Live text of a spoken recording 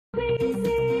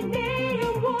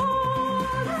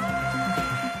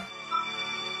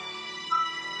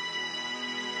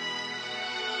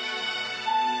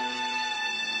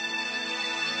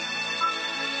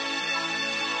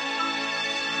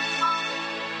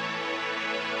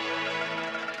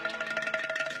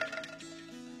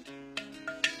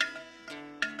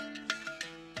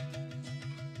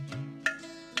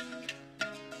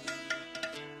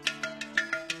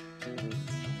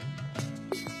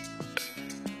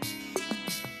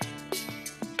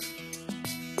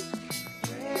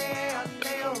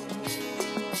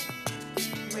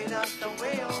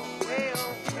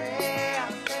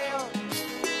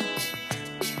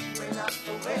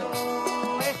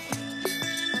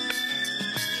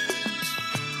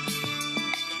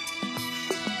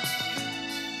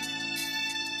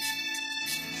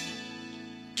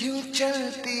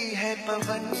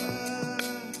पवन,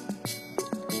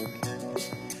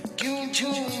 क्यों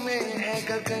झूमे है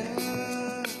गगन,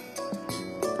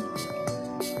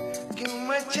 क्यों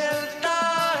मचलता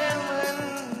है मन।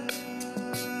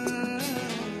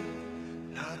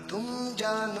 ना तुम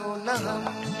जानो न हम,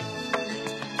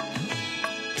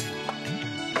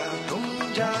 ना तुम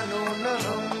जानो न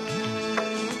हम।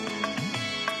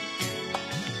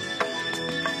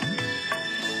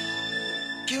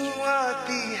 क्यों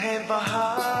आती है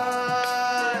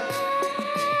बहार,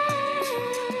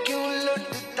 क्यों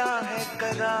लुटता है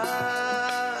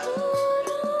करार,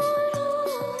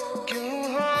 क्यों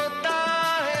होता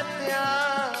है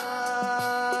प्यार।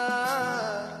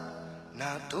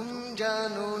 ना तुम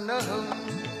जानो न हम,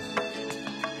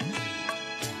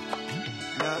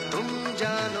 ना तुम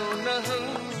जानो न हम।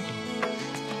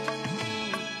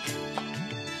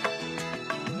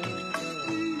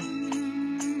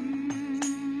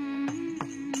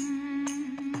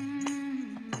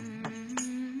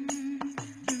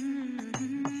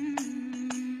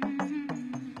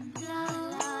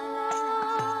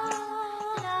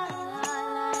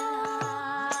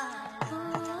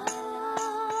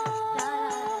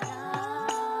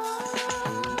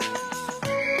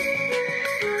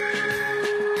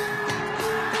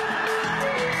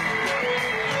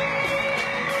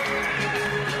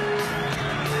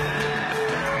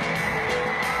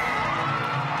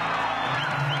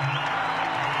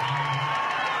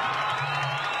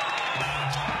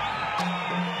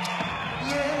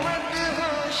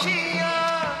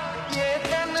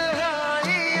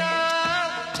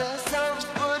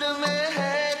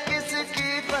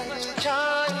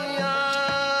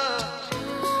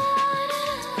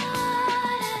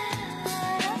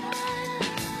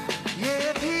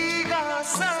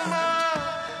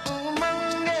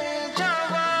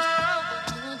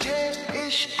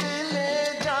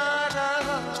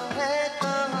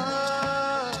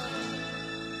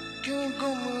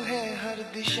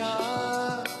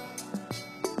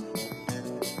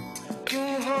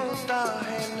 क्यों होता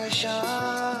है नशा,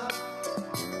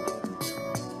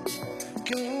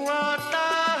 क्यों आता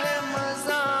है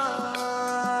मजा।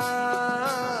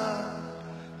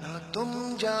 ना तुम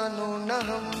जानो न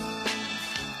हम,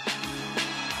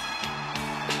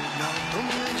 ना तुम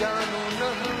जानो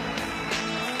न हम।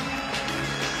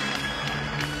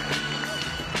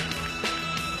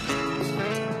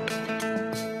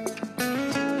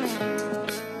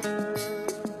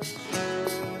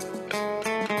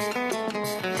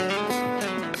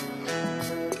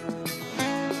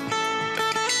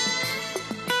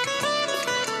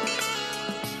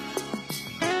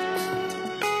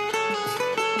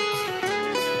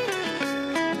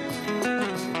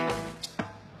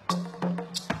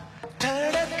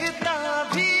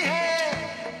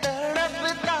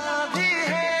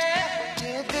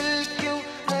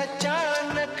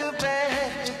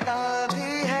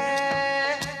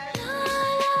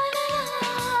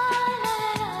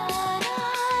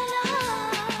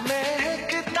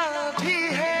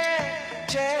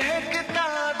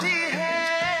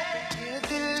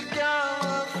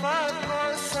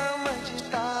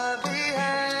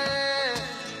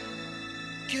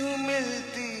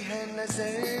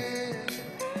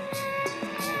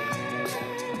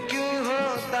 क्यों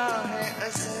होता है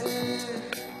असर,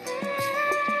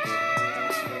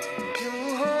 क्यों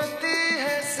होती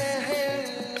है सहर।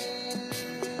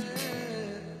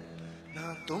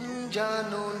 ना तुम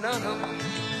जानो न हम,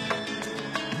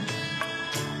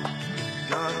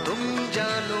 ना तुम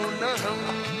जानो न हम।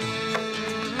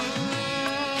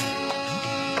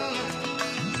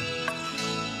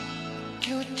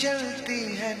 क्यों चलती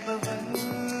है पवन,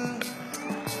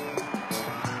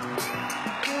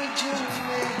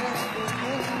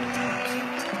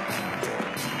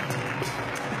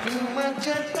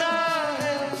 मचलता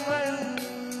है मन।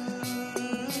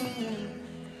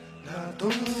 ना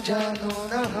तुम जानो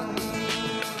न हम,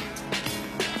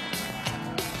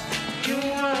 क्यों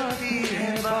आती है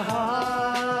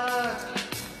बहार,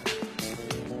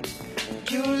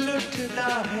 क्यों लुटता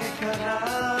है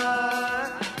करार,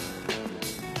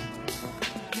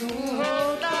 क्यों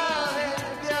होता है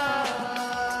प्यार।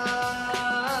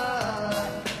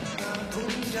 ना तुम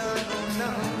जानो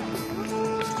न हम,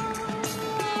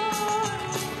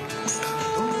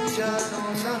 जानो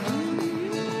न हम।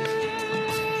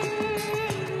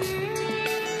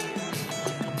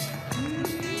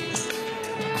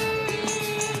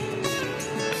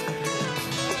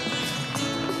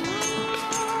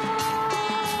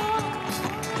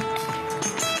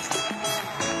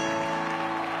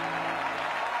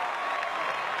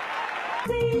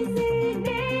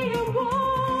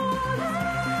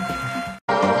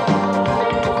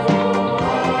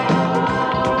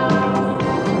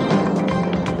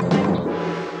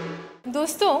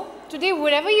 Today,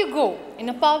 wherever you go, in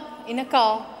a pub, in a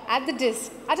car, at the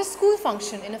disc, at a school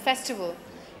function, in a festival,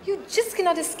 you just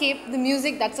cannot escape the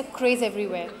music that's a craze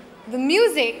everywhere. The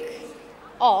music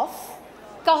of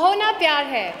Kaho Na Pyar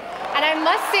Hai. And I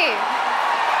must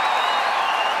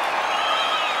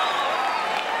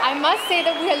say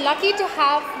that we are lucky to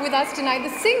have with us tonight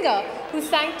the singer who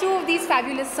sang two of these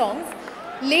fabulous songs.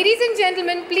 Ladies and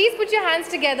gentlemen, please put your hands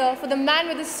together for the man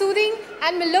with a soothing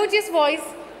and melodious voice,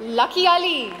 Lucky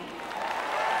Ali.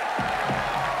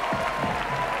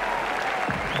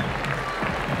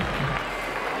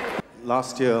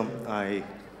 Last year, I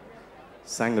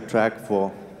sang a track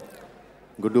for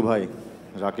Guddu Bhai,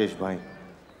 Rakesh Bhai,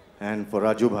 and for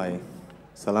Raju Bhai,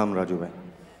 Salam Raju Bhai.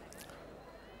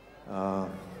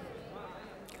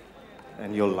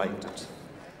 And you all liked it.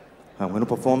 I'm going to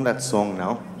perform that song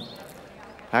now.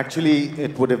 Actually,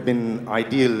 it would have been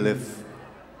ideal if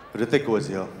Hrithik was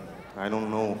here. I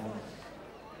don't know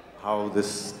how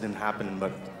this didn't happen,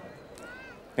 but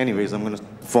anyways, I'm going to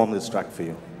perform this track for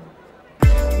you.